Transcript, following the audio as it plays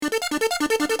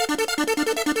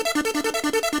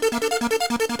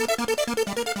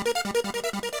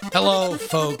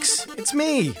folks. It's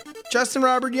me, Justin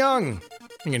Robert Young.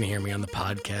 You're going to hear me on the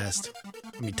podcast.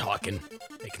 Me talking,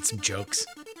 making some jokes.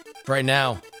 But right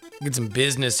now, I got some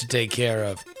business to take care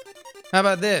of. How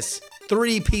about this?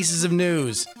 3 pieces of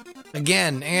news.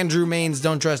 Again, Andrew Maine's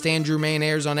Don't Trust Andrew Maine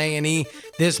airs on A&E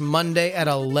this Monday at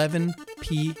 11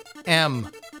 p.m.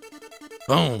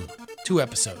 Boom. 2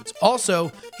 episodes.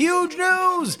 Also, huge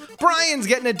news! Brian's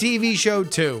getting a TV show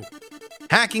too.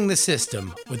 Hacking the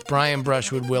System with Brian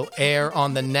Brushwood will air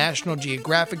on the National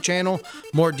Geographic Channel.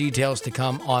 More details to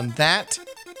come on that.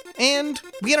 And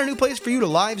we got a new place for you to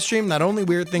live stream not only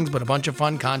weird things, but a bunch of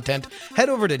fun content. Head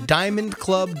over to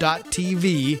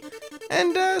diamondclub.tv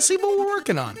and see what we're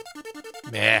working on.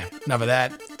 Enough of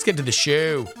that. Let's get to the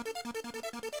show.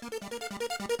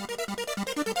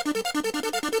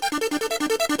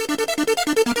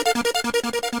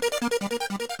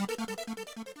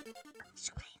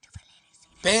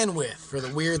 Bandwidth for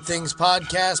the Weird Things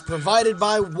podcast provided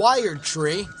by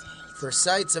WiredTree. For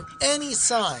sites of any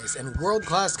size and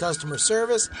world-class customer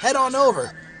service, head on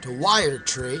over to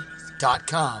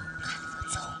wiredtree.com.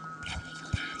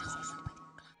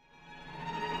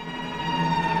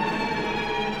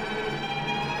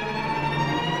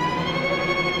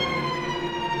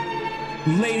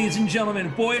 Ladies and gentlemen,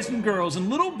 boys and girls, and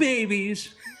little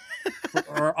babies, for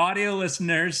our audio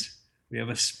listeners, we have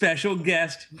a special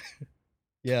guest.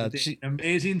 Yeah, with an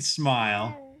amazing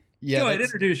smile. Yeah, go ahead,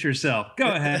 introduce yourself. Go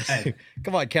ahead.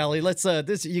 Come on, Callie. Let's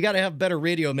this. You got to have better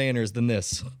radio manners than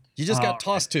this. You just got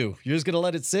tossed to. You're just gonna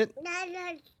let it sit.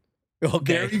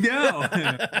 Okay. There you go.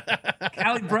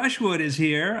 Callie Brushwood is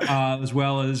here, as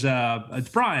well as it's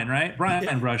Brian, right?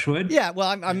 Brian Brushwood. Yeah.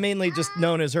 Well, I'm mainly just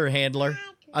known as her handler.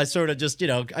 I sort of just,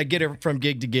 I get her from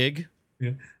gig to gig.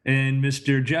 Yeah. And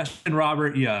Mr. Justin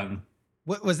Robert Young.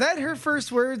 What, was that her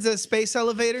first words, a space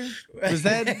elevator? Was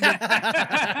that?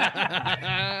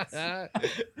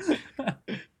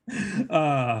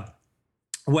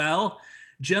 Well,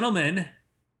 gentlemen,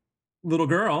 little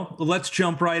girl, let's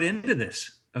jump right into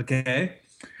this, okay?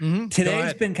 Mm-hmm.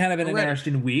 Today's been kind of an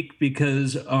interesting week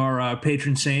because our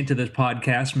patron saint of this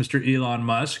podcast, Mr. Elon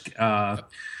Musk,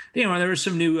 there was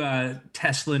some new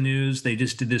Tesla news. They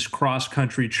just did this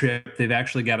cross-country trip. They've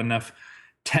actually got enough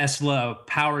Tesla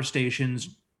power stations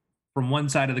from one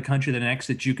side of the country to the next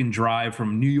that you can drive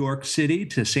from New York City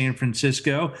to San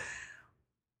Francisco,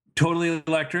 totally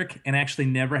electric, and actually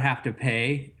never have to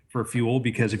pay for fuel,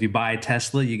 because if you buy a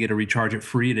Tesla, you get to recharge it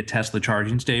free at a Tesla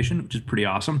charging station, which is pretty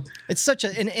awesome. It's such a,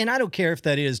 and I don't care if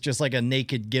that is just like a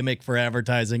naked gimmick for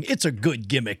advertising. It's a good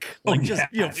gimmick, like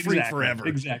free forever.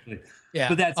 Exactly. Yeah,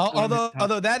 but that's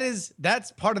although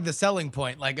that's part of the selling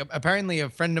point. Like apparently a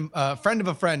friend of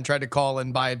a friend tried to call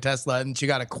and buy a Tesla, and she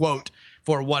got a quote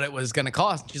for what it was going to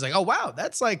cost. She's like, "Oh wow,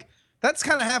 that's kind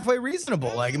of halfway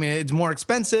reasonable." Like, I mean, it's more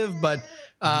expensive, but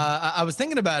I was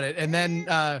thinking about it, and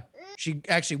then she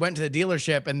actually went to the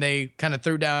dealership, and they kind of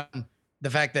threw down the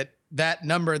fact that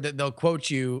number that they'll quote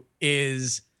you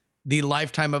is the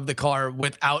lifetime of the car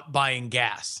without buying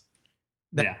gas.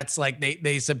 That's like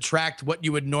they subtract what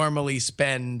you would normally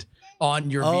spend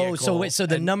on your vehicle. So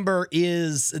the number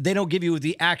is, they don't give you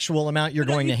the actual amount you're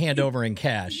going to hand over in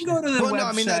cash. You go to the website. No,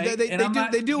 I mean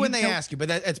they do when they ask you, but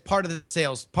it's part of the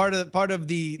sales, part of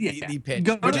the pitch.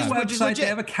 Go to the website. They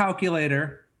have a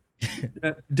calculator.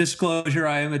 Disclosure: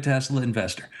 I am a Tesla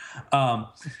investor.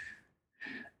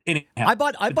 Anyhow, I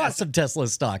bought some Tesla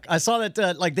stock. I saw that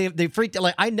they freaked out.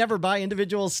 Like, I never buy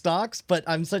individual stocks, but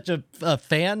I'm such a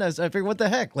fan. As I figured, what the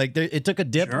heck? Like, it took a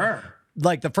dip. Sure.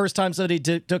 Like the first time somebody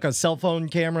took a cell phone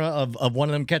camera of one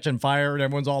of them catching fire, and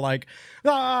everyone's all like,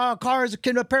 cars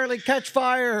can apparently catch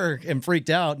fire, and freaked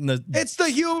out. And it's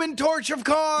the Human Torch of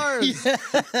cars.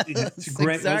 It's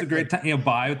great. Exactly. It was a great time,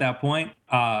 buy at that point.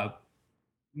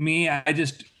 Me, I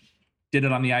just did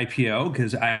it on the IPO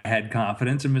because I had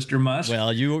confidence in Mr. Musk.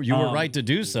 Well, you were right to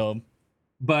do so.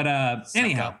 But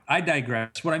anyhow, I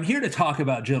digress. What I'm here to talk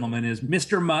about, gentlemen, is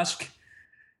Mr. Musk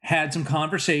had some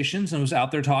conversations and was out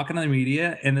there talking to the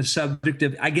media, and the subject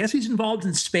of, I guess he's involved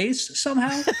in space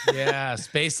somehow. Yeah,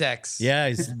 SpaceX. Yeah,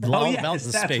 he's all about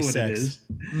the SpaceX. What it is.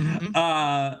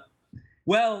 Mm-hmm.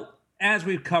 Well, as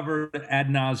we've covered ad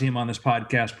nauseum on this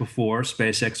podcast before,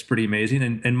 SpaceX is pretty amazing.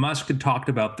 And Musk had talked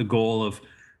about the goal of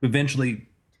eventually,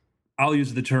 I'll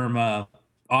use the term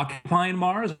occupying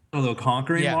Mars, although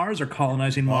conquering Mars or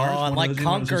colonizing Mars. Oh, I like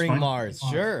conquering Mars.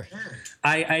 Sure.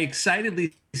 I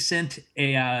excitedly sent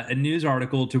a news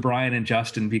article to Brian and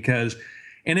Justin because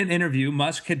in an interview,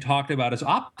 Musk had talked about his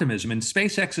optimism, and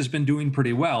SpaceX has been doing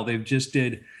pretty well. They've just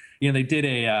did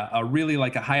a really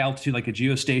like a high altitude, like a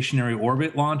geostationary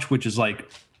orbit launch, which is like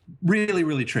really,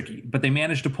 really tricky, but they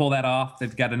managed to pull that off.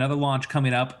 They've got another launch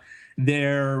coming up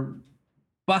They're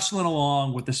bustling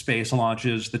along with the space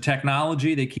launches, the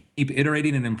technology. They keep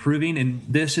iterating and improving, and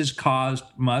this has caused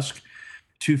Musk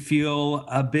to feel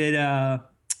a bit,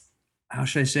 how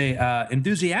should I say,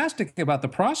 enthusiastic about the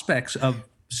prospects of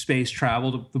space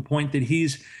travel, to the point that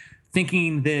he's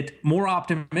thinking that more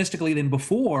optimistically than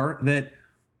before that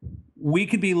we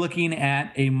could be looking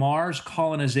at a Mars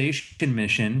colonization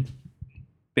mission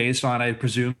based on, I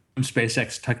presume,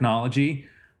 SpaceX technology,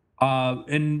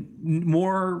 and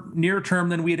more near term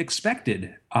than we had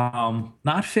expected.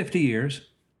 Not 50 years,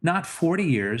 not 40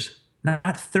 years,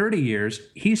 not 30 years.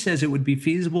 He says it would be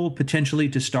feasible potentially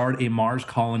to start a Mars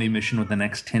colony mission within the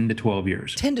next 10 to 12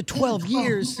 years. 10 to 12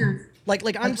 years.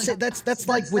 Like I'm saying, that's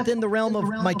like within the realm of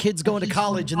my kids going to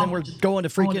college and then we're going to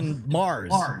freaking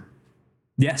Mars.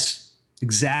 Yes,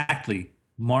 exactly.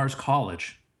 Mars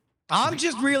College. I'm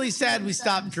just really sad we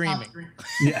stopped dreaming.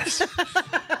 Yes.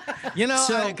 You know,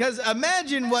 because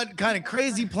imagine what kind of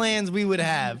crazy plans we would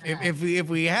have if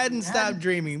we hadn't stopped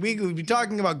dreaming. We would be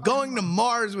talking about going to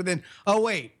Mars within. Oh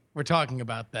wait, we're talking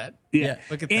about that. Yeah.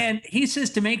 Look at that. And he says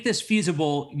to make this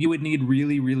feasible, you would need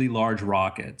really, really large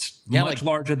rockets, much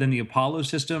larger than the Apollo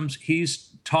systems.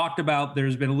 He's talked about,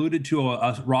 there's been alluded to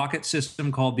a rocket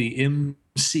system called the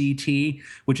MCT,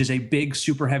 which is a big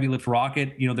super heavy lift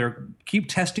rocket. You know, they're keep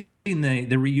testing the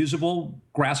reusable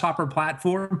Grasshopper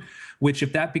platform, which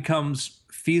if that becomes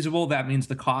feasible, that means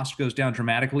the cost goes down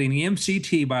dramatically. And the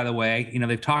MCT, by the way, you know,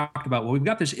 they've talked about, well, we've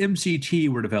got this MCT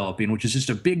we're developing, which is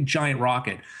just a big giant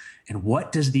rocket. And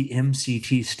what does the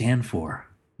MCT stand for?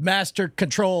 Master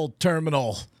Control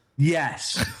Terminal.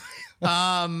 Yes.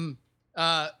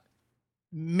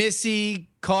 Missy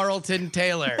Carlton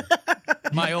Taylor,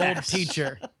 my old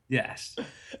teacher. Yes.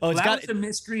 Oh, that was a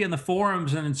mystery in the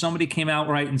forums, and then somebody came out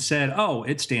right and said, "Oh,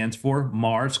 it stands for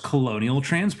Mars Colonial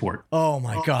Transport." Oh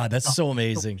my God, that's so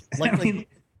amazing!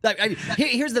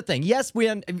 Here's the thing. Yes,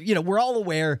 we're all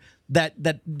aware that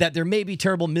there may be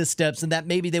terrible missteps and that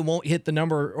maybe they won't hit the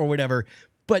number or whatever.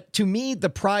 But to me, the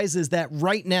prize is that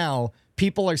right now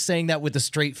people are saying that with a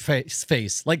straight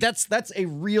face. Like that's a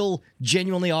real,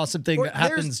 genuinely awesome thing that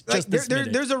happens just this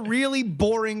minute. There's a really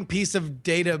boring piece of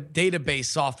database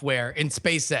software in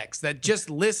SpaceX that just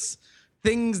lists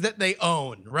things that they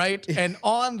own, right? And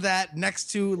on that,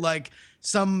 next to like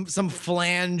some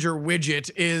flange or widget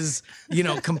is, you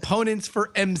know, components for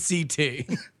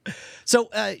MCT. So,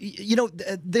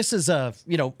 this is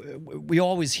we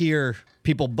always hear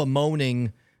people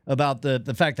bemoaning about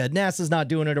the fact that NASA's not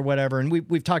doing it or whatever, and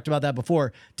we've talked about that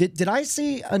before. Did I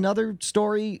see another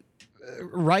story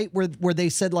right where they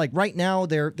said like right now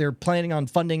they're planning on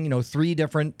funding 3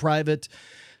 different private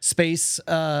space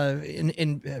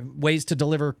in ways to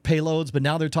deliver payloads, but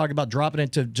now they're talking about dropping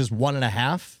it to just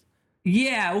 1.5?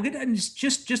 Yeah, we'll get in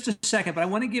just a second, but I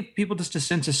want to give people just a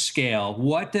sense of scale.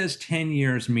 What does 10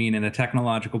 years mean in a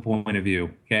technological point of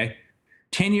view? Okay,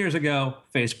 10 years ago,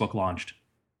 Facebook launched.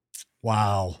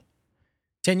 Wow.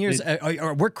 10 years.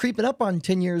 We're creeping up on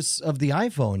 10 years of the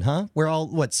iPhone, huh? We're all,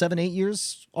 7-8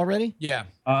 years already? Yeah.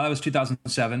 That was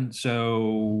 2007.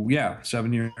 So, yeah,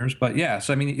 7 years. But, yeah,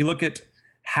 so, I mean, you look at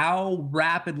how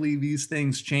rapidly these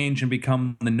things change and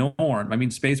become the norm. I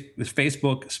mean, Facebook.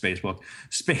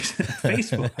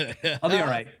 I'll be all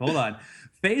right. Hold on.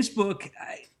 Facebook,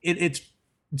 it's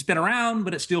been around,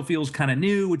 but it still feels kind of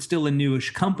new. It's still a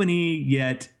newish company,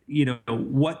 yet,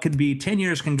 what could be 10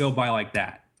 years can go by like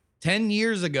that. 10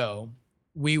 years ago,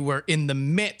 we were in the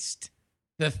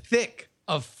thick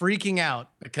of freaking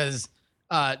out because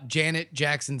Janet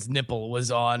Jackson's nipple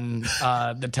was on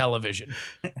the television.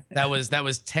 That was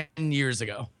 10 years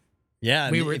ago. Yeah,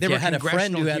 if you had a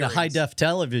friend who had a high-def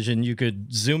television, you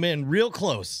could zoom in real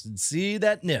close and see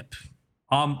that nip.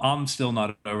 I'm still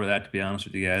not over that, to be honest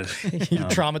with you guys. You're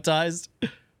traumatized?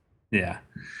 Yeah.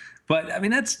 But, I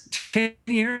mean, that's 10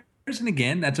 years, and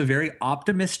again, that's a very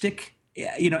optimistic,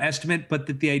 estimate, but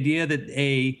the idea that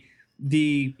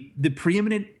the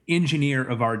preeminent engineer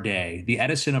of our day, the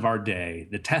Edison of our day,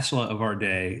 the Tesla of our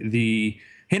day, the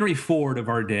Henry Ford of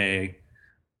our day,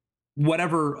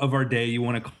 whatever of our day you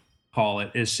want to call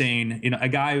it, is saying, a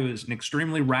guy who is an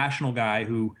extremely rational guy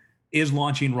who is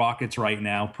launching rockets right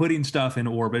now, putting stuff in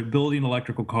orbit, building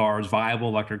electrical cars, viable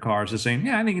electric cars, is saying,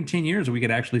 yeah, I think in 10 years we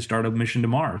could actually start a mission to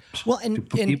Mars. Well, and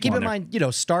keep in mind,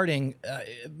 starting,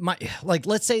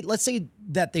 let's say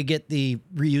that they get the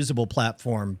reusable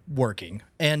platform working,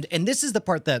 and this is the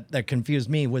part that confused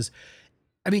me was,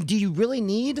 I mean, do you really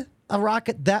need a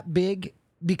rocket that big?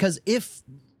 Because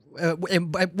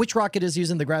which rocket is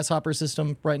using the Grasshopper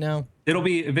system right now? It'll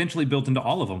be eventually built into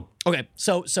all of them. Okay,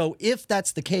 so if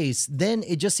that's the case, then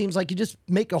it just seems like you just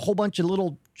make a whole bunch of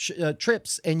little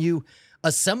trips and you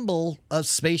assemble a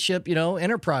spaceship,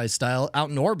 Enterprise style, out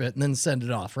in orbit and then send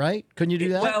it off, right? Couldn't you do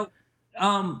that? Well,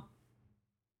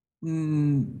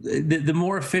 the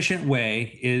more efficient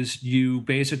way is you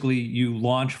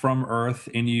launch from Earth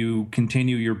and you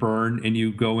continue your burn and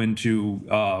you go into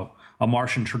a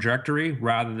Martian trajectory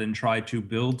rather than try to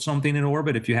build something in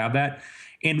orbit if you have that.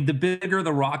 And the bigger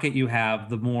the rocket you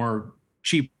have, the more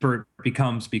cheaper it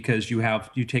becomes because you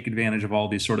take advantage of all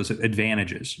these sort of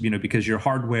advantages, because your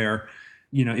hardware,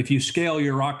 if you scale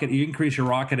your rocket, you increase your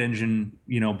rocket engine,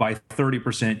 by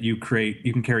 30%, you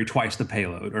can carry twice the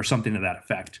payload or something to that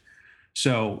effect.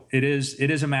 So it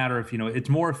is a matter of, it's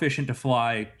more efficient to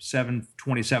fly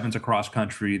 727s across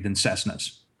country than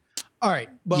Cessnas. All right.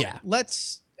 Well,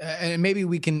 let's, and maybe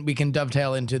we can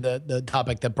dovetail into the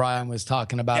topic that Brian was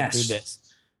talking about through this.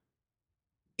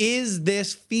 Is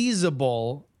this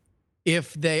feasible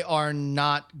if they are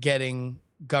not getting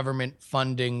government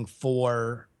funding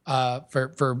for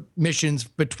missions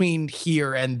between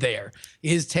here and there?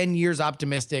 Is 10 years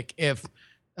optimistic if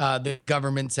the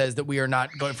government says that we are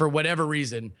not going, for whatever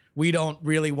reason, we don't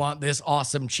really want this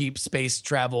awesome, cheap space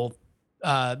travel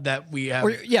that we have?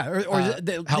 Or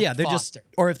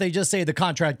if they just say the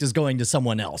contract is going to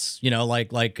someone else,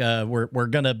 like we're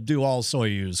gonna do all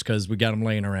Soyuz because we got them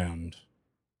laying around.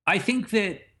 I think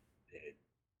that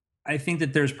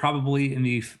there's probably in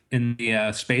the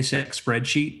SpaceX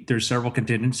spreadsheet, there's several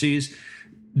contingencies.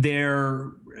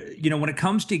 When it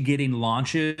comes to getting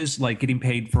launches, like getting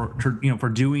paid for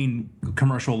doing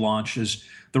commercial launches,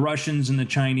 the Russians and the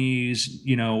Chinese,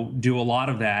 do a lot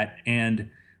of that.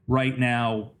 And right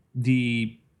now,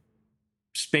 the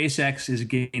SpaceX is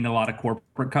getting a lot of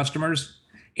corporate customers,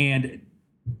 and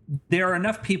there are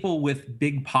enough people with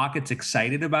big pockets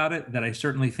excited about it that I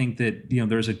certainly think that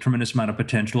there's a tremendous amount of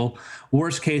potential.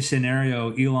 Worst case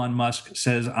scenario, Elon Musk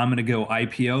says, I'm going to go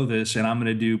IPO this and I'm going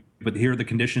to do, but here are the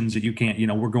conditions that you can't,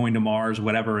 we're going to Mars,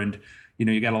 whatever. And,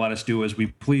 you got to let us do as we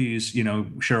please.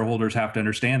 Shareholders have to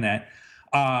understand that.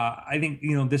 I think,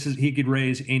 he could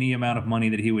raise any amount of money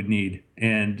that he would need.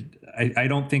 And I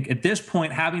don't think at this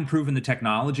point, having proven the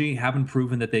technology, having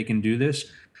proven that they can do this,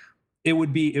 it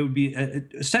would be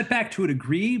a setback to a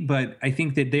degree, but I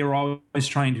think that they were always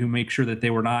trying to make sure that they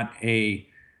were not a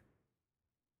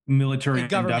military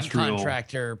industrial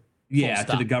contractor.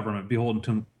 To the government, beholden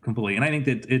to completely. And I think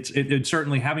that it's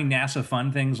certainly having NASA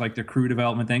fund things like the crew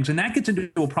development things, and that gets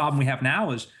into a problem we have now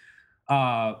is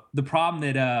the problem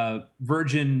that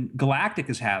Virgin Galactic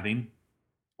is having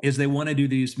is they want to do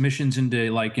these missions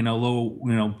into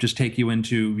low, just take you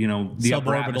into the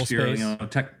upper atmosphere,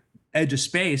 space. Edge of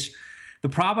space. The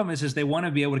problem is they want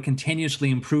to be able to continuously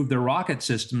improve their rocket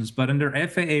systems, but under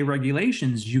FAA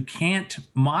regulations, you can't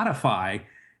modify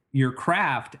your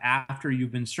craft after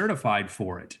you've been certified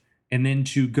for it. And then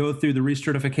to go through the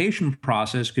recertification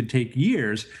process could take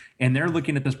years. And they're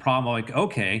looking at this problem like,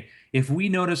 okay, if we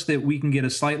notice that we can get a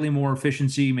slightly more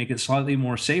efficiency, make it slightly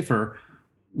more safer,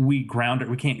 we ground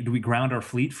it. Do we ground our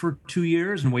fleet for 2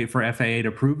 years and wait for FAA to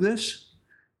approve this?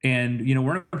 And,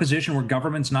 we're in a position where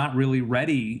government's not really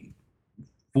ready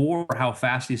for how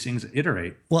fast these things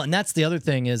iterate. Well, and that's the other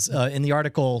thing is in the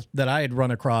article that I had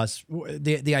run across,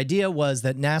 the idea was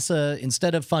that NASA,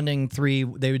 instead of funding 3,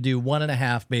 they would do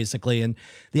 1.5 basically. And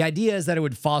the idea is that it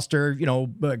would foster,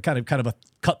 kind of a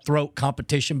cutthroat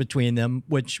competition between them,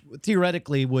 which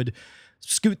theoretically would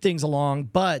scoot things along.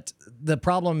 But the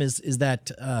problem is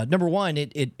that number one,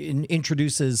 it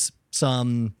introduces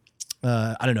some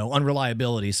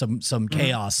unreliability, some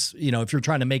chaos. If you're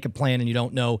trying to make a plan and you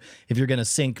don't know if you're going to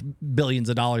sink billions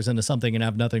of dollars into something and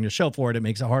have nothing to show for it, it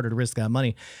makes it harder to risk that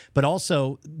money. But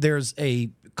also there's a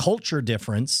culture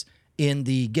difference in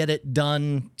the get it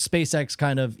done SpaceX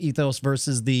kind of ethos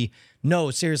versus the no,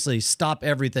 seriously, stop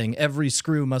everything. Every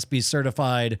screw must be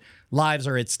certified. Lives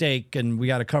are at stake and we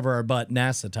got to cover our butt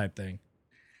NASA type thing.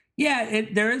 Yeah,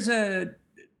 there is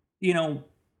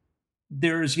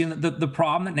there's the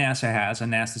problem that NASA has,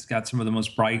 and NASA's got some of the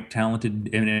most bright, talented,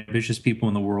 and ambitious people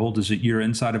in the world, is that you're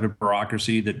inside of a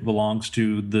bureaucracy that belongs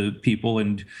to the people,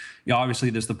 and obviously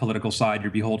there's the political side.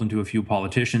 You're beholden to a few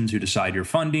politicians who decide your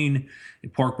funding,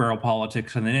 pork barrel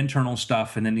politics, and then internal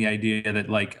stuff, and then the idea that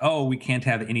we can't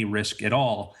have any risk at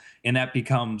all, and that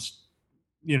becomes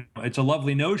it's a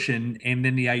lovely notion, and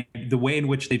then the way in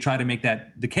which they try to make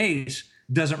that the case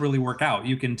doesn't really work out.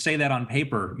 You can say that on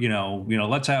paper,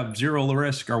 let's have zero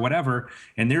risk or whatever,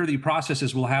 and there are the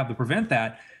processes we'll have to prevent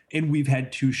that. And we've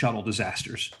had 2 shuttle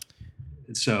disasters.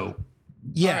 So,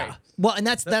 yeah. Right. Well, and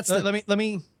that's let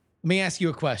me ask you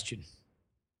a question.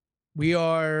 We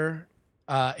are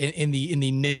in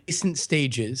the nascent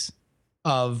stages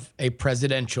of a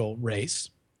presidential race.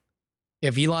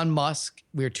 if Elon Musk,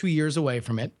 we're 2 years away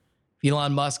from it. If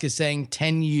Elon Musk is saying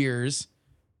 10 years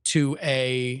to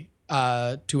a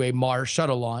Mars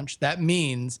shuttle launch, that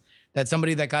means that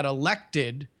somebody that got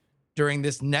elected during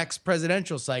this next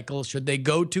presidential cycle, should they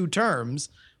go 2 terms,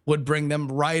 would bring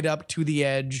them right up to the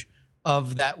edge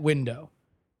of that window.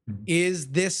 Mm-hmm. Is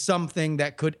this something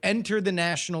that could enter the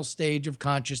national stage of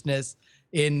consciousness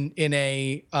in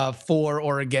a for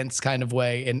or against kind of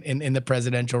way in the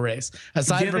presidential race,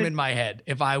 aside from in my head,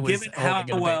 if I was given how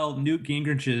well Newt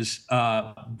Gingrich's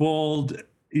bold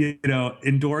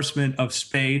endorsement of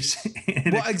space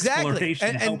and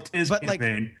exploration helped his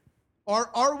campaign.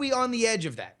 Are we on the edge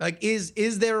of that? Like,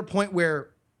 is there a point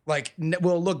where, like,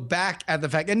 we'll look back at the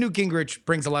fact, and Newt Gingrich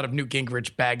brings a lot of Newt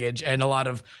Gingrich baggage and a lot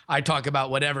of I talk about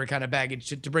whatever kind of baggage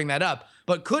to bring that up.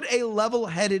 But could a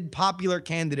level-headed popular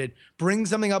candidate bring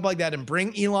something up like that and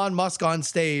bring Elon Musk on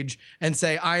stage and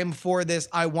say, I am for this,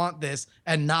 I want this,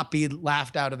 and not be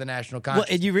laughed out of the national consciousness?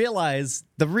 Well, and you realize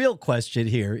the real question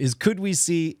here is, can we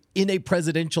see a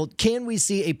presidential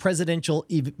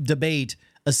debate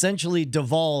essentially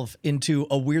devolve into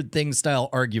a Weird Thing style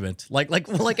argument, like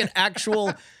an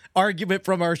actual argument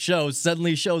from our show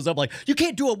suddenly shows up like, you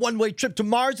can't do a one-way trip to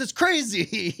Mars, it's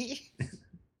crazy.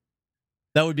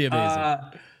 That would be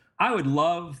amazing. I would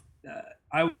love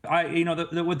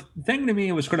the thing to me,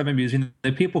 it was kind of amusing.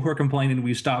 The people who are complaining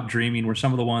we stopped dreaming were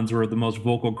some of the ones who were the most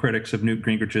vocal critics of Newt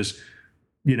Gingrich's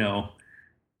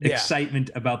excitement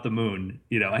about the moon.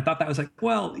 I thought that was like,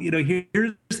 well,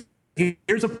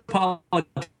 here's a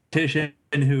politician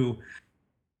who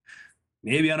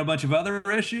maybe on a bunch of other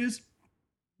issues,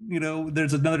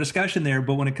 there's another discussion there.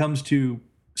 But when it comes to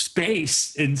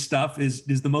space and stuff, is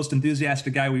the most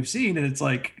enthusiastic guy we've seen. And it's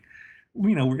like,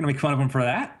 we're going to make fun of him for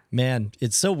that. Man,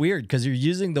 it's so weird because you're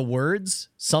using the words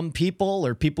some people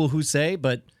or people who say,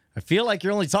 but I feel like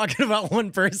you're only talking about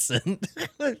one person,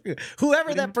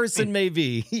 whoever that person may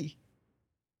be.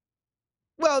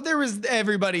 Well, there was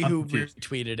everybody who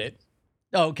retweeted it.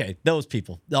 Oh, okay. Those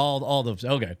people, all those.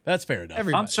 Okay. That's fair enough.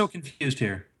 Everybody. I'm so confused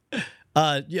here.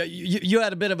 You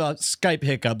had a bit of a Skype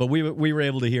hiccup, but we were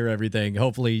able to hear everything.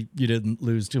 Hopefully you didn't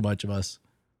lose too much of us.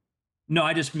 No,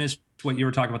 I just missed what you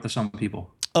were talking about, the some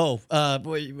people. Oh,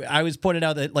 I was pointing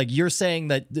out that, like, you're saying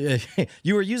that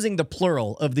you were using the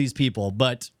plural of these people,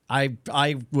 but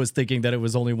I was thinking that it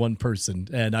was only one person,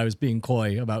 and I was being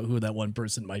coy about who that one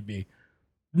person might be.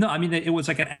 No, I mean, it was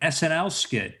like an SNL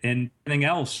skit and anything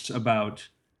else about.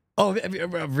 Oh,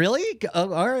 really?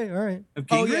 Oh, all right.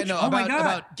 Oh, yeah, no,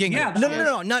 about Gingrich. Yeah,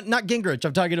 no, not Gingrich.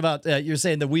 I'm talking about, you're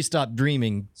saying that We Stop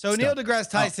Dreaming. So Neil deGrasse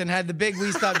Tyson had the big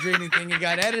We Stop Dreaming thing. It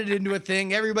got edited into a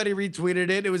thing. Everybody retweeted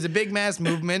it. It was a big mass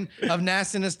movement of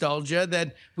NASA nostalgia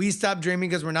that we stopped dreaming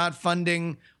because we're not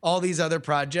funding all these other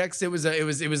projects. It was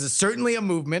certainly a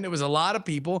movement. It was a lot of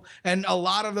people, and a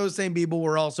lot of those same people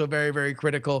were also very, very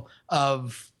critical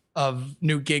of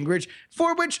Newt Gingrich,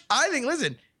 for which I think,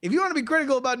 listen, if you want to be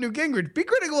critical about Newt Gingrich, be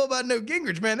critical about Newt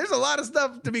Gingrich, man. There's a lot of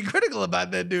stuff to be critical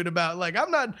about that dude about. Like, I'm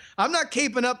not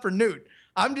caping up for Newt.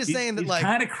 I'm just saying that, like,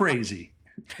 kind of crazy.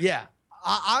 Yeah.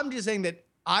 I'm just saying that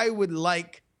I would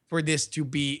like for this to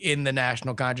be in the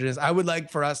national consciousness. I would like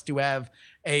for us to have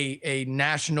a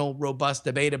national robust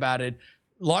debate about it,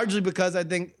 largely because I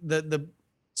think the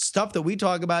stuff that we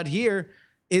talk about here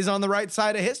is on the right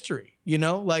side of history,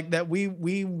 like that we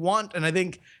want, and I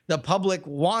think the public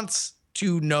wants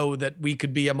to know that we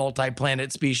could be a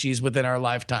multi-planet species within our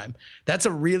lifetime. That's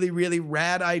a really, really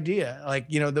rad idea. Like,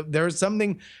 there's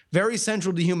something very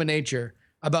central to human nature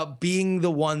about being the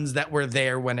ones that were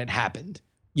there when it happened,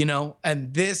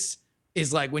 and this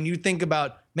is like, when you think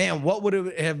about, man, what would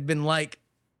it have been like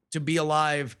to be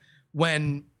alive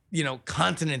when,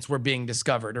 continents were being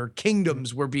discovered or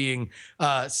kingdoms were being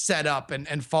set up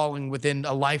and falling within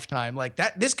a lifetime like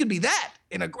that. This could be that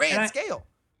in a grand scale.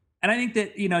 And I think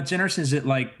that, it's interesting is that,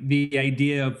 like, the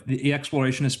idea of the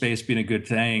exploration of space being a good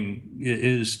thing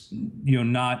is,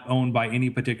 not owned by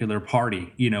any particular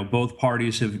party. Both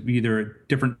parties have either at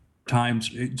different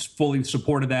times fully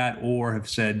supported that or have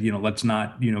said, let's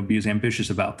not, be as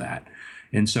ambitious about that.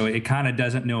 And so it kind of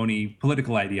doesn't know any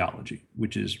political ideology,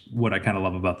 which is what I kind of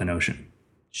love about the notion.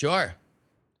 Sure.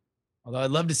 Although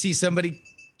I'd love to see somebody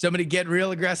get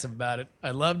real aggressive about it.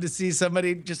 I'd love to see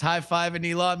somebody just high-fiving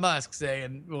Elon Musk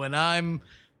saying, when I'm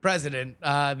president,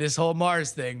 this whole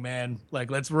Mars thing, man, like,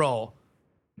 let's roll.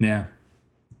 Yeah.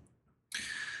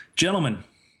 Gentlemen.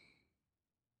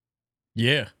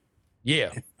 Yeah.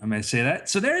 I'm going to say that.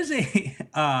 So there's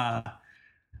a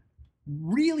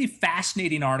really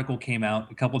fascinating article came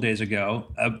out a couple days ago,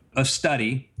 a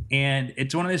study, and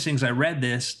it's one of those things, I read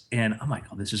this and I'm like,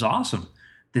 oh, this is awesome.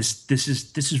 this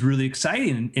is really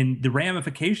exciting, and the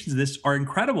ramifications of this are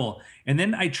incredible. And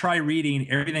then I try reading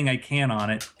everything I can on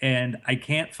it, and I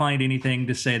can't find anything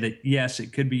to say that yes,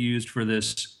 it could be used for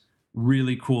this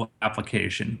really cool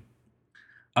application.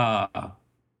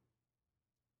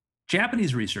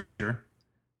 Japanese researcher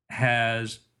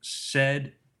has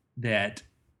said that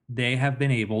they have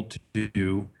been able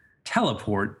to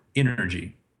teleport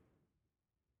energy.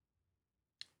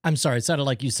 I'm sorry, it sounded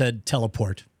like you said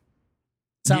teleport.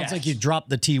 Sounds like you dropped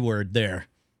the T word there.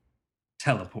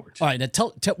 Teleport. All right, now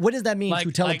what does that mean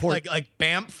to teleport? Like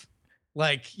Banff?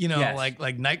 Like, you know, Yes. like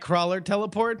Nightcrawler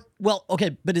teleport? Well,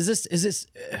 okay, but is this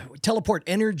teleport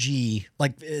energy,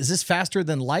 like, is this faster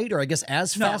than light, or I guess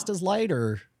as fast as light,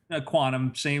 or?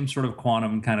 Quantum, same sort of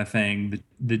quantum kind of thing.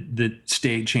 The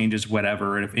state changes,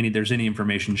 whatever. And if there's any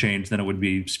information change, then it would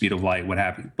be speed of light, what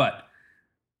have you. But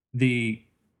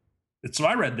so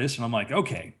I read this and I'm like,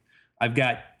 okay, I've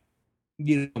got,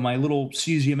 my little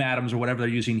cesium atoms or whatever they're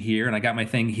using here, and I got my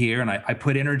thing here, and I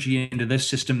put energy into this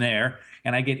system there,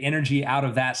 and I get energy out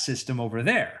of that system over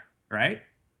there, right?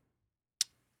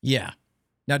 Yeah.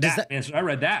 Now, So I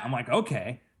read that. I'm like,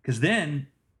 okay, because then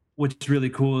what's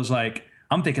really cool is like,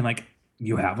 I'm thinking like,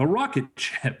 you have a rocket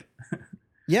ship.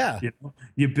 Yeah.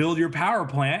 You build your power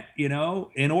plant,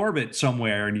 in orbit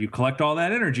somewhere, and you collect all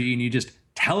that energy and you just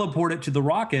teleport it to the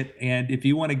rocket. And if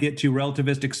you want to get to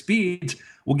relativistic speeds,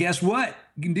 well, guess what?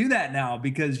 You can do that now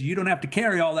because you don't have to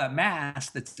carry all that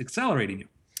mass that's accelerating you.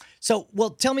 So,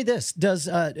 well, tell me this: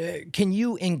 can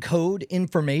you encode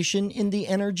information in the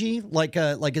energy? Like,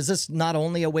 is this not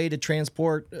only a way to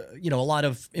transport, a lot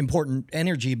of important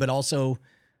energy, but also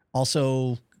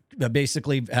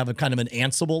basically have a kind of an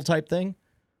Ansible type thing?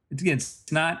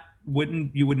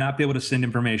 You would not be able to send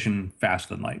information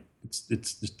faster than light.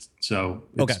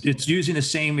 It's using the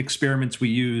same experiments we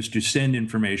use to send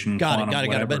information. Got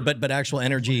it. But actual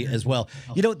energy as well.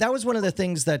 That was one of the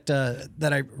things that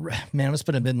must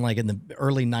have been like in the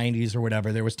early 90s or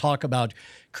whatever. There was talk about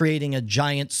creating a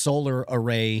giant solar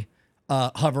array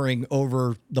hovering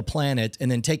over the planet and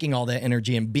then taking all that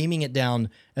energy and beaming it down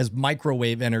as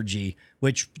microwave energy,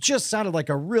 which just sounded like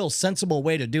a real sensible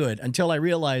way to do it until I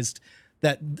realized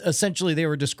that essentially they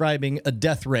were describing a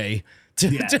death ray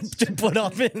to put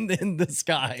up in the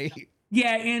sky.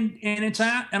 Yeah, and it's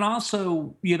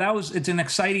an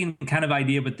exciting kind of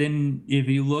idea, but then if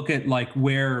you look at like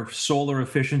where solar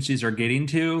efficiencies are getting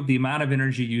to, the amount of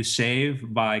energy you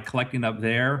save by collecting up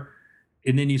there,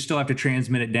 and then you still have to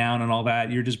transmit it down and all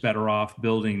that, you're just better off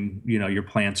building, your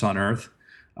plants on Earth.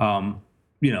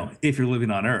 If you're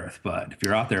living on Earth, but if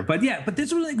you're out there, but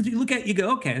this is like, you look at, you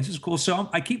go, okay, this is cool. So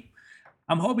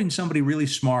I'm hoping somebody really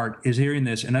smart is hearing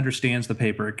this and understands the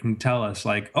paper. It can tell us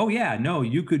like, oh yeah, no,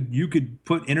 you could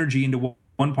put energy into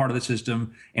one part of the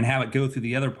system and have it go through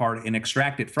the other part and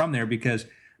extract it from there, because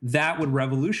that would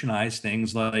revolutionize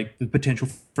things like the potential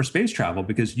for space travel,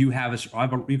 because you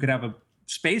could have a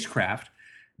spacecraft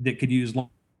that could use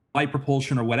light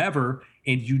propulsion or whatever,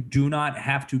 and you do not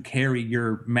have to carry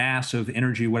your mass of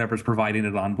energy, whatever's providing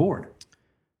it on board.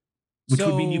 Which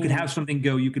would mean you could have something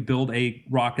you could build a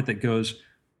rocket that goes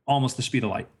almost the speed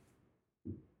of light.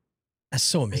 That's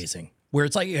so amazing. Where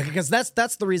it's like, because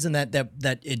that's the reason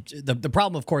the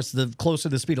problem, of course, the closer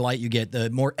the speed of light you get, the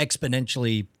more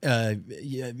exponentially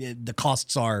the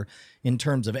costs are in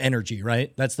terms of energy,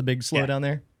 right? That's the big slowdown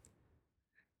there.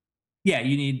 Yeah,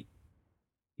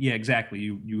 exactly.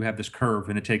 You have this curve,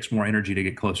 and it takes more energy to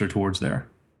get closer towards there.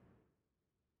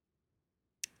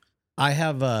 I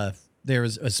have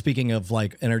speaking of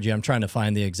like energy, I'm trying to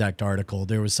find the exact article.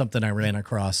 There was something I ran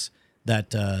across that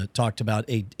talked about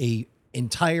a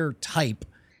entire type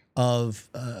of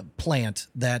plant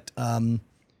that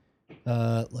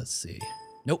let's see.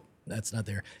 Nope, that's not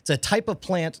there. It's a type of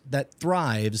plant that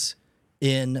thrives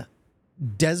in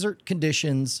desert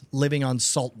conditions, living on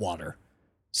salt water.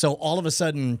 So all of a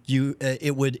sudden,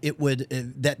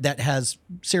 that has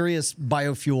serious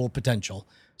biofuel potential.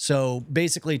 So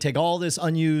basically, take all this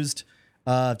unused,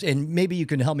 and maybe you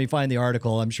can help me find the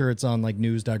article. I'm sure it's on like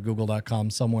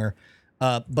news.google.com somewhere.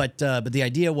 But the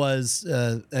idea was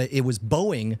it was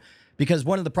Boeing, because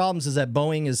one of the problems is that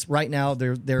Boeing is right now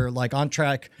they're like on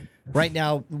track. Right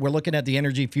now, we're looking at the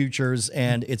energy futures,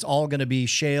 and it's all going to be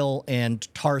shale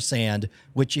and tar sand,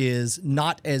 which is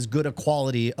not as good a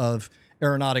quality of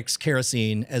aeronautics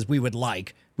kerosene as we would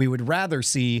like. We would rather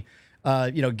see.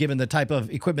 Given the type of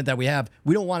equipment that we have,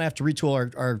 we don't want to have to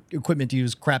retool our equipment to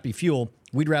use crappy fuel.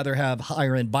 We'd rather have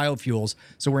higher end biofuels.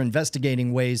 So we're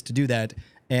investigating ways to do that.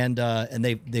 And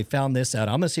they found this out.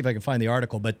 I'm going to see if I can find the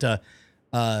article, but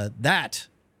that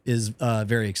is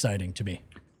very exciting to me.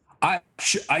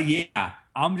 Yeah.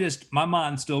 my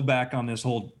mind's still back on this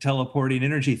whole teleporting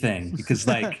energy thing because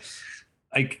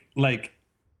like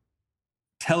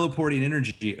teleporting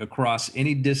energy across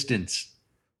any distance.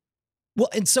 Well,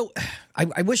 and so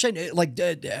I wish I like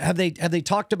have they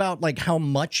talked about like how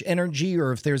much energy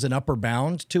or if there's an upper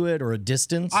bound to it or a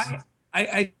distance?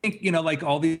 I think, like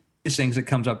all these things, it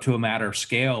comes up to a matter of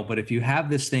scale. But if you have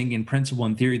this thing in principle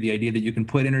and theory, the idea that you can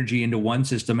put energy into one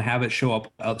system, have it show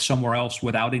up somewhere else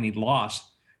without any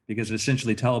loss, because it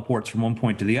essentially teleports from one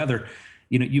point to the other.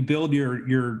 You build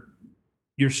your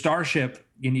starship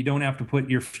and you don't have to put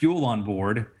your fuel on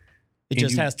board. It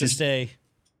just has to stay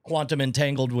quantum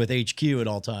entangled with HQ at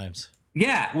all times.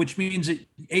 Yeah, which means that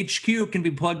HQ can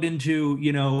be plugged into,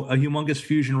 a humongous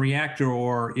fusion reactor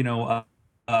or,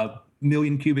 a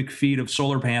million cubic feet of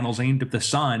solar panels aimed at the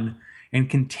sun and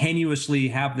continuously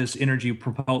have this energy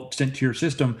sent to your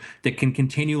system that can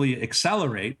continually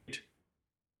accelerate.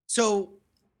 So,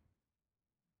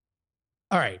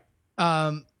 all right.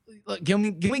 Can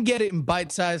we get it in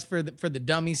bite size for the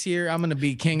dummies here? I'm gonna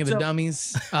be king of the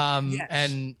dummies.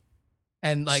 Yes.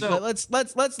 And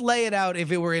let's lay it out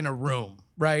if it were in a room,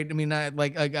 right? I mean,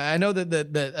 I know that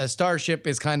the starship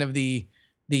is kind of the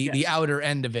outer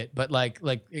end of it, but like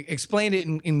explain it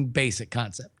in basic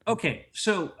concept. Okay,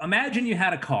 so imagine you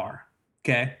had a car.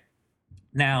 Okay,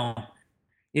 now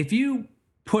if you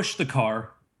push the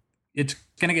car, it's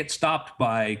gonna get stopped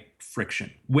by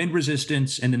friction, wind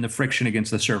resistance, and then the friction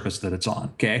against the surface that it's on.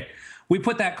 Okay, we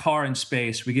put that car in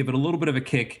space, we give it a little bit of a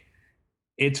kick.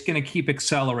 It's going to keep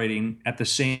accelerating at the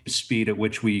same speed at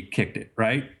which we kicked it,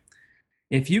 right?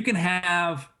 If you can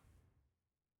have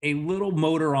a little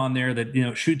motor on there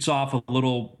that, shoots off a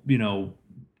little,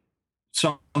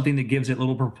 something that gives it a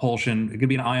little propulsion, it could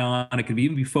be an ion, it could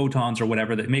even be photons or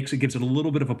whatever that gives it a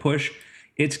little bit of a push,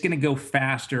 it's going to go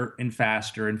faster and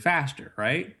faster and faster,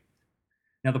 right?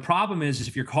 Now, the problem is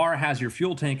if your car has your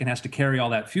fuel tank and has to carry all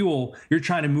that fuel, you're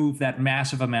trying to move that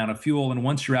massive amount of fuel. And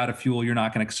once you're out of fuel, you're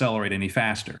not going to accelerate any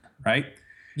faster, right?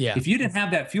 Yeah. If you didn't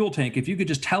have that fuel tank, if you could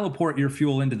just teleport your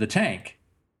fuel into the tank,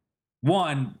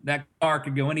 one, that car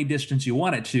could go any distance you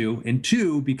want it to. And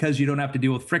two, because you don't have to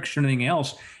deal with friction or anything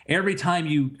else, every time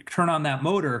you turn on that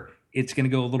motor, it's going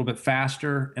to go a little bit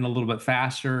faster and a little bit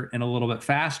faster and a little bit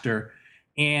faster.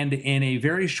 And in a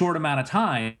very short amount of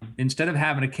time, instead of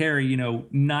having to carry,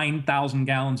 9,000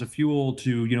 gallons of fuel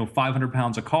to, 500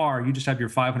 pounds of car, you just have your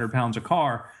 500 pounds of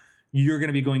car, you're going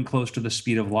to be going close to the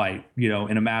speed of light,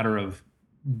 in a matter of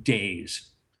days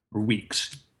or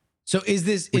weeks. So is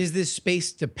this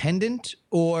space dependent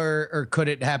or could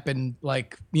it happen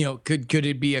like, could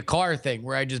it be a car thing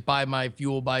where I just buy my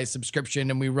fuel by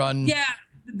subscription and we run? Yeah.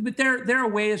 But there are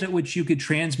ways at which you could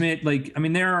transmit,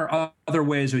 there are other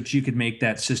ways which you could make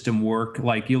that system work.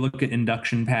 Like you look at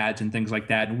induction pads and things like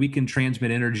that, and we can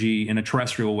transmit energy in a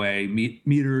terrestrial way,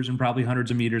 meters and probably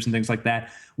hundreds of meters and things like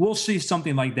that. We'll see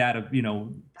something like that,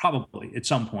 probably at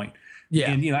some point.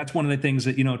 Yeah. And, that's one of the things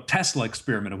that, Tesla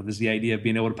experimented with is the idea of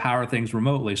being able to power things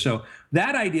remotely. So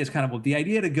that idea is kind of the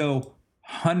idea to go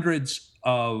hundreds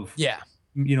of,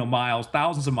 miles,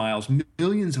 thousands of miles,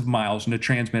 millions of miles and to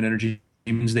transmit energy.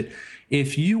 It means that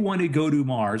if you want to go to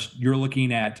Mars, you're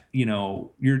looking at,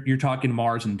 you're talking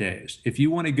Mars in days. If you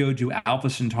want to go to Alpha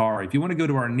Centauri, if you want to go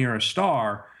to our nearest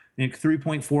star,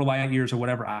 3.4 light years or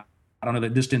whatever, I don't know the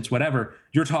distance, whatever,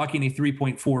 you're talking a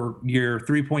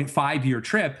 3.5 year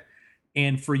trip.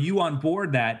 And for you on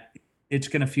board that, it's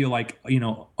going to feel like,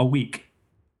 a week.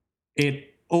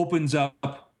 It opens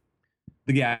up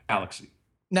the galaxy.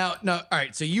 Now, all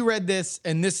right. So you read this,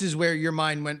 and this is where your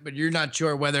mind went, but you're not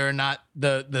sure whether or not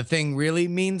the thing really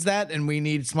means that, and we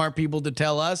need smart people to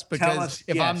tell us. Because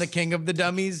if I'm the king of the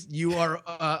dummies, you are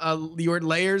you're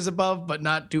layers above, but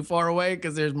not too far away,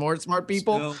 because there's more smart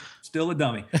people. Still a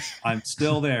dummy. I'm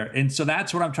still there, and so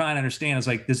that's what I'm trying to understand. Is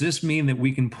like, does this mean that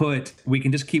we can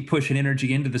just keep pushing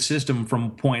energy into the system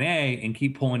from point A and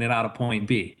keep pulling it out of point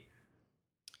B?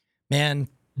 Man,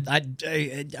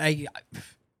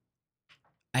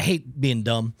 I hate being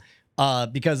dumb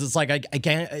because it's like I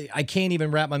can't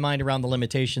even wrap my mind around the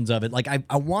limitations of it. Like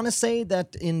I want to say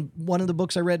that in one of the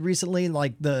books I read recently,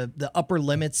 like the upper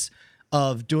limits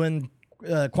of doing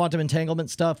quantum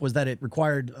entanglement stuff was that it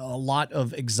required a lot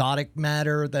of exotic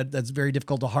matter that's very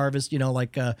difficult to harvest.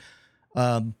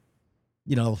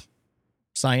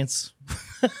 Science.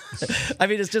 I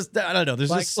mean, it's just, I don't know. There's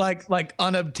like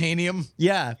unobtainium.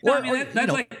 Yeah.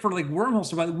 That's like for like wormhole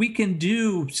stuff. We can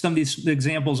do some of these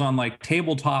examples on like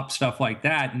tabletop stuff like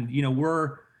that. And,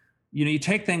 we're you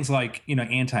take things like,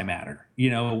 antimatter,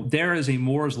 there is a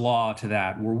Moore's law to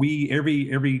that, where we every,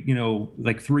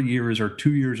 like 3 years or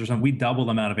 2 years or something, we double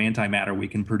the amount of antimatter we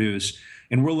can produce.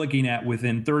 And we're looking at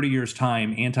within 30 years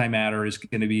time, antimatter is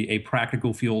going to be a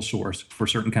practical fuel source for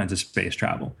certain kinds of space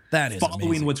travel. That is following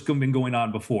amazing. What's been going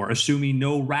on before, assuming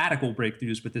no radical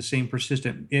breakthroughs, but the same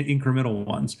persistent incremental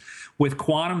ones. With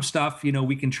quantum stuff,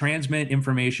 we can transmit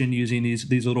information using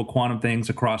these little quantum things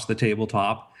across the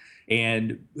tabletop.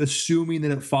 And assuming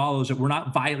that it follows that we're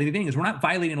not violating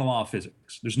the law of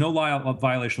physics. There's no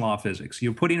violation of law of physics.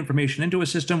 You're putting information into a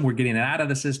system, we're getting it out of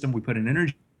the system, we put an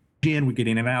energy in, we're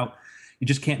getting it out. You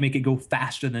just can't make it go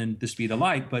faster than the speed of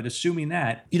light. But assuming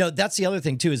that, that's the other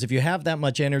thing too, is if you have that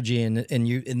much energy and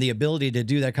the ability to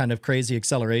do that kind of crazy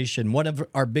acceleration, one of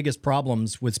our biggest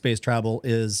problems with space travel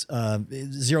is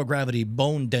zero gravity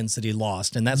bone density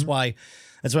lost, and that's why.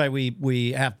 That's why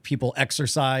we have people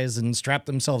exercise and strap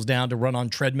themselves down to run on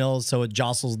treadmills so it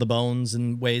jostles the bones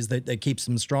in ways that keeps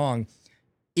them strong.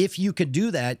 If you could do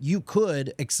that, you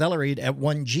could accelerate at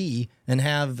 1G and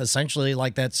have essentially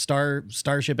like that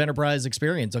Starship Enterprise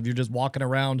experience of you're just walking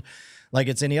around like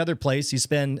it's any other place. You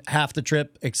spend half the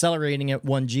trip accelerating at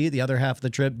 1G, the other half of the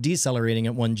trip decelerating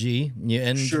at 1G. You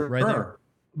end right there.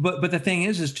 But the thing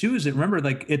is that remember,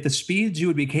 like at the speeds you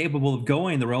would be capable of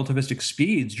going, the relativistic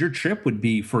speeds, your trip would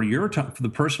be for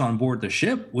the person on board the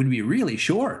ship would be really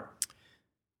short.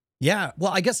 Yeah.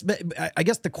 Well, I guess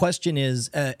the question is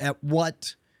at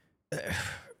what,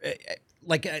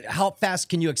 how fast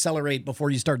can you accelerate before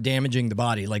you start damaging the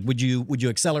body? Like, would you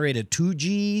accelerate at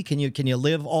 2G? Can you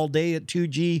live all day at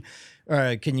 2G?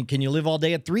 Can you live all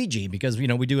day at 3G? Because we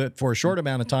do it for a short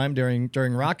amount of time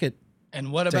during rocket.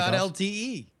 And what about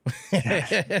LTE?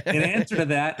 In answer to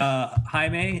that,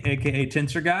 Jaime, aka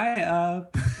Tensor Guy,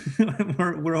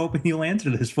 we're hoping you'll answer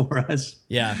this for us.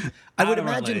 Yeah, I would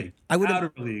imagine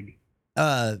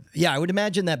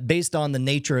that based on the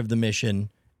nature of the mission,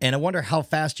 and I wonder how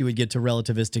fast you would get to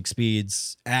relativistic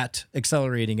speeds at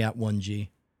accelerating at 1G.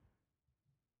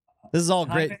 This is all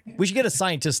great. We should get a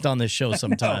scientist on this show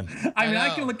sometime.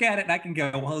 I can look at it and I can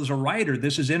go, well, as a writer,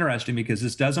 this is interesting because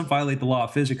this doesn't violate the law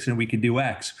of physics and we can do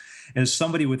X. As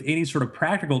somebody with any sort of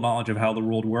practical knowledge of how the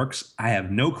world works, I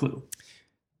have no clue.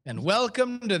 And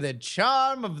welcome to the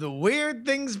charm of the Weird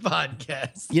Things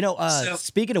podcast.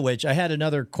 Speaking of which, I had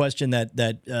another question that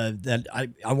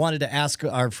I wanted to ask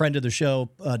our friend of the show,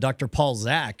 Dr. Paul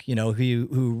Zak,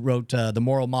 who wrote The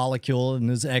Moral Molecule and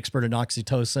is an expert in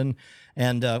oxytocin.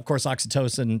 And of course,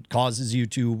 oxytocin causes you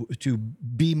to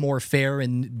be more fair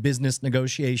in business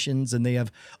negotiations. And they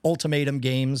have ultimatum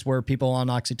games where people on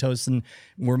oxytocin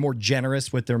were more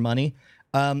generous with their money.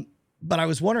 But I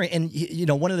was wondering, and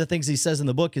one of the things he says in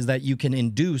the book is that you can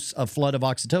induce a flood of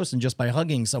oxytocin just by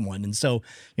hugging someone. And so,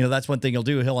 that's one thing he'll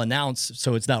do. He'll announce,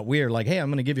 so it's not weird, like, hey, I'm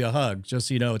going to give you a hug, just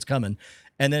so you know it's coming.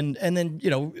 And then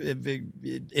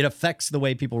it affects the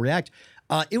way people react.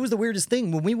 It was the weirdest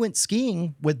thing. When we went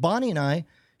skiing with Bonnie and I,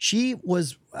 she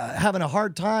was having a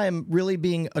hard time really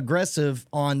being aggressive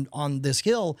on this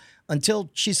hill until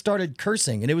she started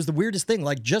cursing. And it was the weirdest thing.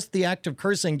 Like, just the act of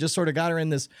cursing just sort of got her in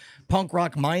this punk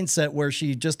rock mindset where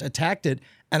she just attacked it.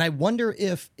 And I wonder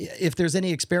if there's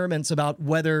any experiments about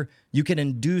whether you can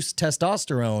induce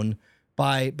testosterone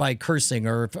by cursing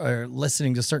or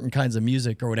listening to certain kinds of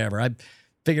music or whatever. I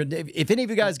figured if any of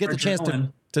you guys get the chance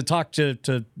to talk to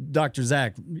Dr.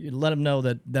 Zak, let him know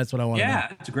that's what I want to know.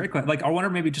 Yeah, it's a great question. Like, I wonder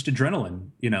maybe just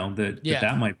adrenaline,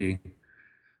 that might be,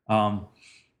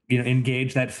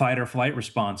 engage that fight or flight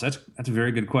response. That's a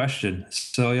very good question.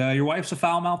 So your wife's a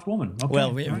foul-mouthed woman. Okay.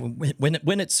 Well,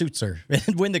 when it suits her,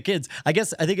 when the kids, I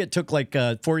think it took like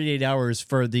 48 hours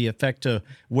for the effect to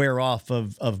wear off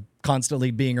of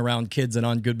constantly being around kids and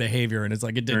on good behavior. And it's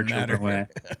like, it didn't matter.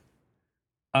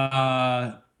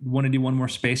 Want to do one more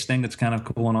space thing that's kind of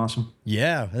cool and awesome?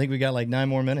 Yeah, I think we got like 9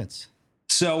 more minutes.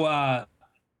 So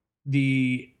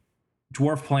the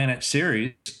Dwarf Planet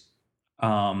series,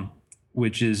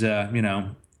 which is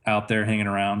out there hanging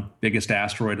around, biggest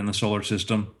asteroid in the solar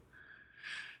system.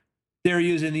 They're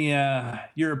using the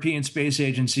European Space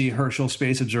Agency Herschel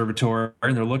Space Observatory,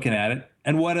 and they're looking at it.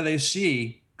 And what do they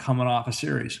see coming off a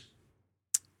Ceres?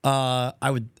 I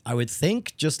would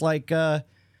think just like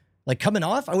coming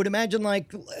off, I would imagine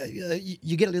like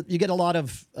you get a lot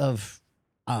of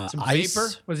some ice. Vapor.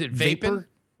 Was it vapor?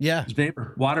 Yeah, it's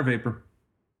vapor, water vapor,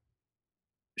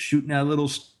 shooting out little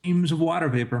streams of water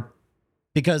vapor.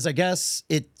 Because I guess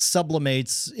it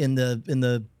sublimates in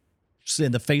the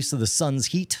face of the sun's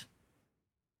heat.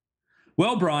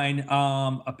 Well, Brian,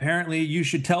 apparently you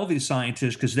should tell these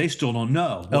scientists because they still don't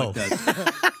know what does.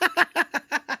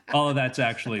 Although that's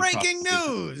actually breaking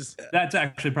news. That's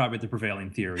actually probably the prevailing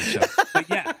theory. So, but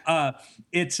yeah,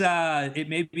 it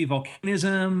may be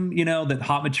volcanism. That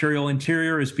hot material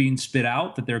interior is being spit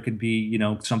out. That there could be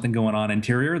something going on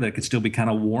interior that could still be kind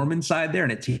of warm inside there,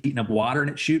 and it's heating up water and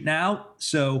it's shooting out.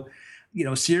 So,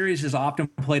 Sirius has often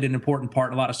played an important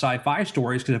part in a lot of sci-fi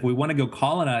stories because if we want to go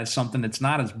colonize something that's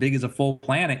not as big as a full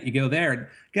planet, you go there, and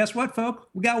guess what, folks?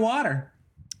 We got water.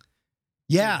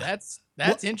 Yeah,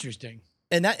 that's interesting.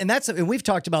 And we've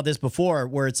talked about this before,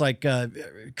 where it's like,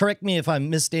 correct me if I'm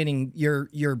misstating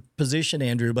your position,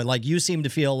 Andrew, but like you seem to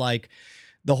feel like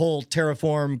the whole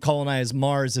terraform, colonize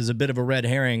Mars is a bit of a red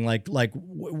herring.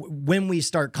 When we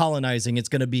start colonizing, it's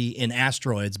going to be in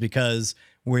asteroids because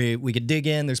we could dig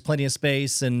in. There's plenty of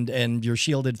space, and you're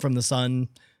shielded from the sun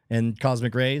and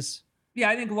cosmic rays. Yeah,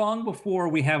 I think long before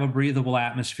we have a breathable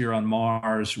atmosphere on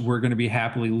Mars, we're going to be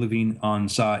happily living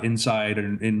inside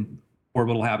and in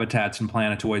orbital habitats and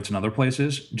planetoids and other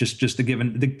places. Just the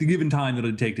given time that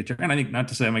it'd take to turn. And I think, not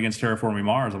to say I'm against terraforming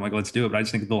Mars. I'm like, let's do it. But I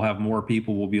just think they'll have more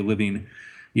people will be living,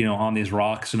 on these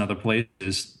rocks and other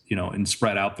places, and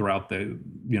spread out throughout the.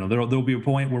 There'll be a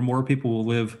point where more people will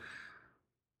live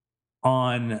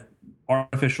on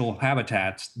artificial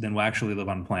habitats than will actually live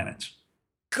on planets.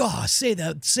 God, say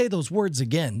those words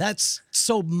again. That's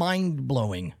so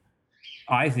mind-blowing.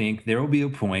 I think there will be a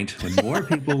point when more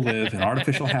people live in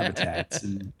artificial habitats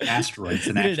and asteroids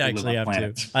than actually live on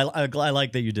planets. I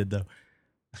like that you did, though.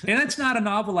 And that's not a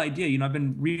novel idea. I've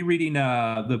been rereading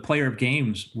The Player of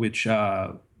Games, which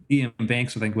Ian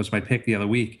Banks, I think, was my pick the other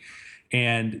week.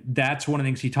 And that's one of the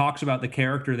things he talks about. The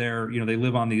character there, they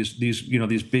live on these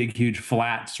big, huge,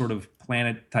 flat sort of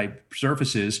planet-type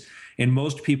surfaces. And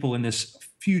most people in this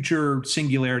future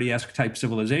singularity-esque type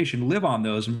civilization live on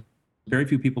those. And very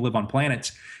few people live on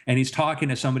planets. And he's talking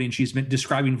to somebody and she's been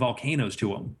describing volcanoes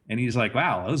to him. And he's like,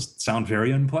 wow, those sound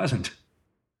very unpleasant.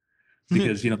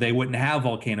 Because, they wouldn't have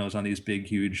volcanoes on these big,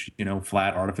 huge,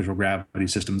 flat artificial gravity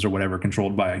systems or whatever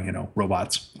controlled by,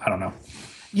 robots. I don't know.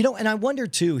 And I wonder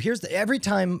too, every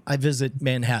time I visit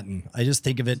Manhattan, I just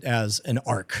think of it as an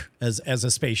arc, as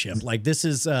a spaceship. Like this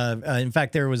is, in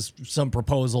fact, there was some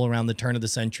proposal around the turn of the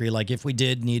century. Like if we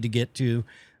did need to get to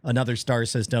another star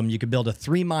system, you could build a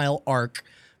 3-mile arc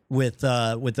with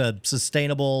a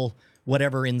sustainable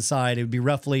whatever inside. It would be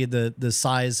roughly the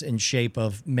size and shape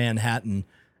of Manhattan.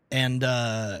 And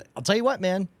I'll tell you what,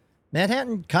 man,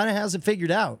 Manhattan kind of has it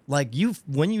figured out. Like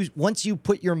once you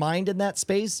put your mind in that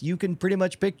space, you can pretty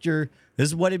much picture this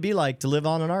is what it'd be like to live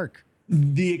on an arc.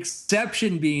 The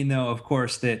exception being, though, of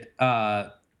course,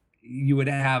 that you would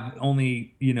have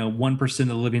only 1% of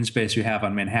the living space you have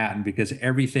on Manhattan because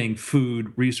everything,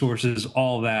 food, resources,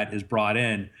 all that is brought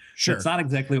in. Sure, so it's not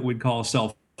exactly what we'd call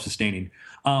self-sustaining.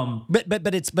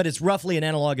 But it's roughly an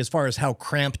analog as far as how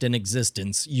cramped an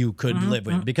existence you could live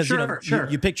with because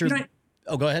you picture.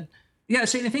 Oh, go ahead. Yeah,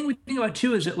 see, the thing we think about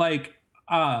too is that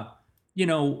I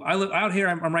live out here.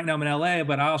 I'm right now I'm in LA,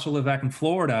 but I also live back in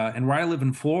Florida. And where I live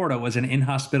in Florida was an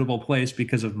inhospitable place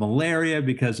because of malaria,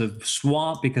 because of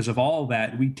swamp, because of all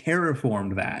that. We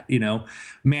terraformed that.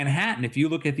 Manhattan. If you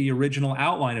look at the original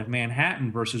outline of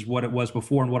Manhattan versus what it was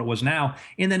before and what it was now,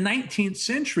 in the 19th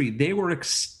century, they were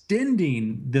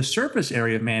extending the surface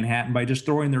area of Manhattan by just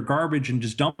throwing their garbage and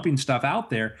just dumping stuff out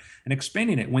there and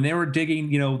expanding it. When they were digging,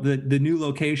 the new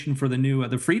location for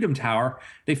the Freedom Tower,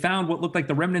 they found what looked like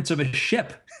the remnants of a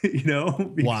ship,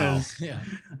 because,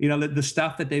 the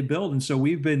stuff that they build. And so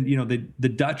we've been, the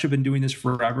Dutch have been doing this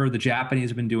forever. The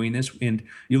Japanese have been doing this. And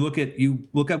you look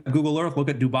up Google Earth, look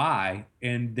at Dubai,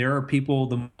 and there are people,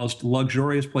 the most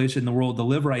luxurious place in the world to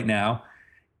live right now.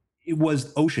 It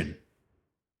was ocean.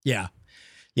 Yeah.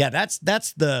 Yeah, that's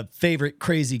the favorite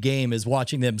crazy game is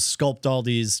watching them sculpt all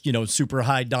these, super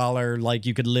high dollar, like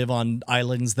you could live on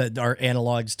islands that are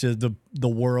analogs to the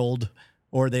world,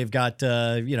 or they've got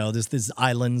this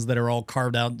islands that are all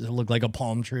carved out to look like a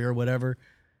palm tree or whatever.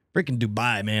 Freaking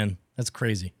Dubai, man, that's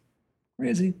crazy.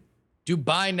 Crazy.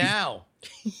 Dubai now.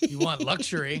 You want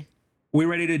luxury? We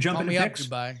ready to jump into picks?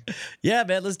 Dubai. Yeah,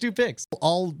 man, let's do picks.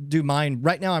 I'll do mine.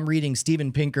 Right now I'm reading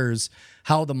Steven Pinker's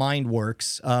How the Mind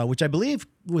Works, which I believe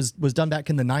was done back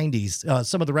in the 90s.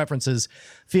 Some of the references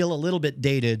feel a little bit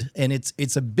dated, and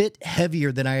it's a bit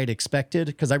heavier than I had expected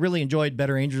because I really enjoyed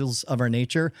Better Angels of Our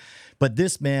Nature. But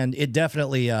this, man, it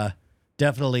definitely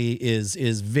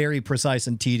is very precise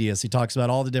and tedious. He talks about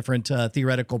all the different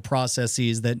theoretical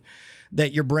processes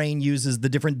that your brain uses, the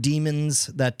different demons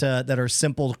that are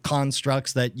simple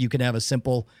constructs that you can have a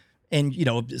simple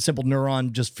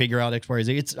neuron just figure out X, Y, or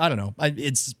Z. I don't know.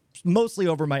 It's mostly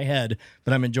over my head,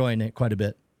 but I'm enjoying it quite a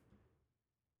bit.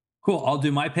 Cool. I'll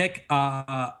do my pick.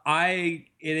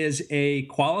 It is a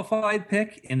qualified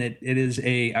pick, and it is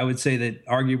I would say that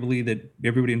arguably that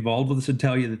everybody involved with this would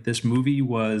tell you that this movie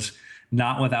was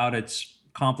not without its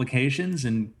complications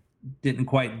and didn't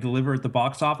quite deliver at the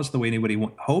box office the way anybody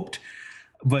hoped.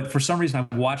 But for some reason,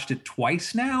 I've watched it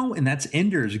twice now, and that's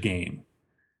Ender's Game.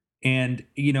 And,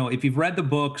 if you've read the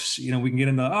books, we can get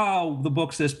into, the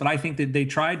book's this, but I think that they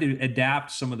tried to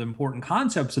adapt some of the important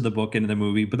concepts of the book into the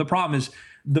movie. But the problem is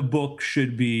the book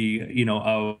should be, a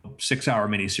 6-hour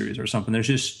miniseries or something. There's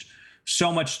just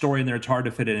so much story in there. It's hard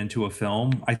to fit it into a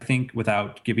film, I think,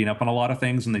 without giving up on a lot of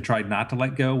things. And they tried not to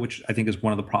let go, which I think is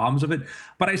one of the problems of it.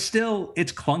 But it's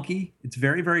clunky. It's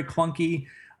very, very clunky.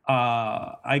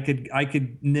 I could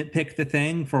nitpick the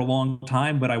thing for a long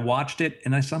time, but I watched it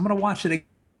and I said, I'm going to watch it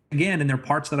again. And there are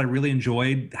parts that I really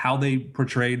enjoyed, how they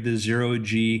portrayed the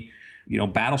zero-G,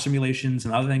 battle simulations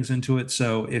and other things into it.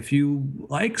 So if you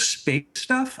like space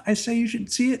stuff, I say you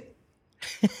should see it.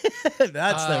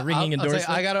 That's the ringing endorsement.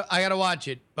 I gotta watch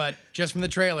it, but just from the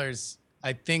trailers,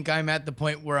 I think I'm at the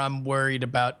point where I'm worried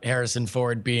about Harrison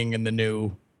Ford being in the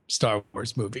new Star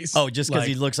Wars movies. Oh, just because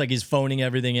he looks like he's phoning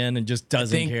everything in and just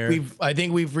doesn't care. I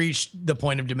think we've reached the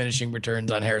point of diminishing returns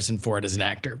on Harrison Ford as an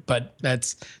actor, but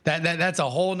that's a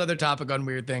whole nother topic on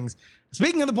weird things.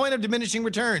 Speaking of the point of diminishing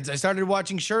returns, I started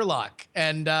watching Sherlock,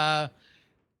 and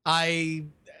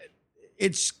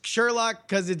it's Sherlock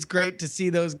because it's great to see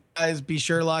those guys be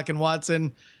Sherlock and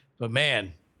Watson, but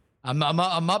man, I'm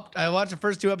up. I watched the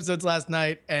first 2 episodes last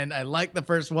night, and I liked the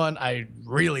first one. I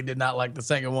really did not like the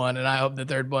second one, and I hope the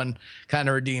third one kind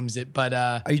of redeems it. But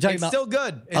are you talking it's about still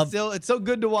good? It's so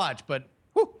good to watch. But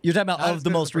you're talking about of the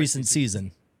most recent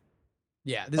season.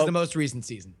 Yeah, this is the most recent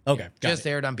season. Okay, just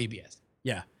aired on PBS.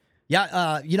 Yeah.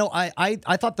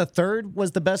 I thought the third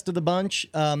was the best of the bunch,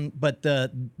 but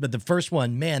the first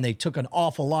one, man, they took an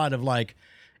awful lot of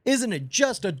isn't it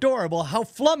just adorable how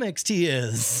flummoxed he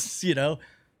is,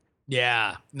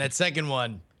 Yeah, and that second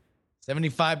one,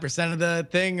 75% of the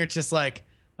thing are just like,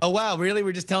 oh wow, really?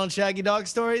 We're just telling Shaggy Dog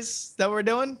stories? Is that what we're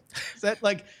doing? Is that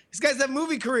these guys have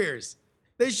movie careers?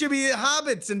 They should be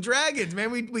hobbits and dragons,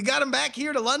 man. We got them back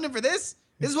here to London for this?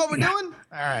 This is what we're doing?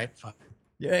 All right, fuck.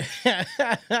 Yeah.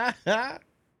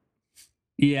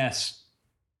 Yes.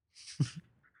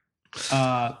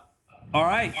 All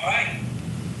right.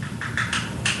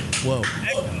 Whoa.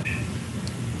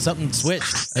 Something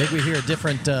switched. I think we hear a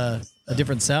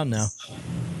different sound now.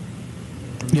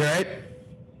 You all right?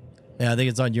 Yeah, I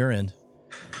think it's on your end.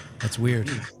 That's weird.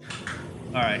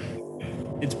 All right.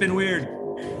 It's been weird.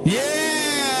 Yeah!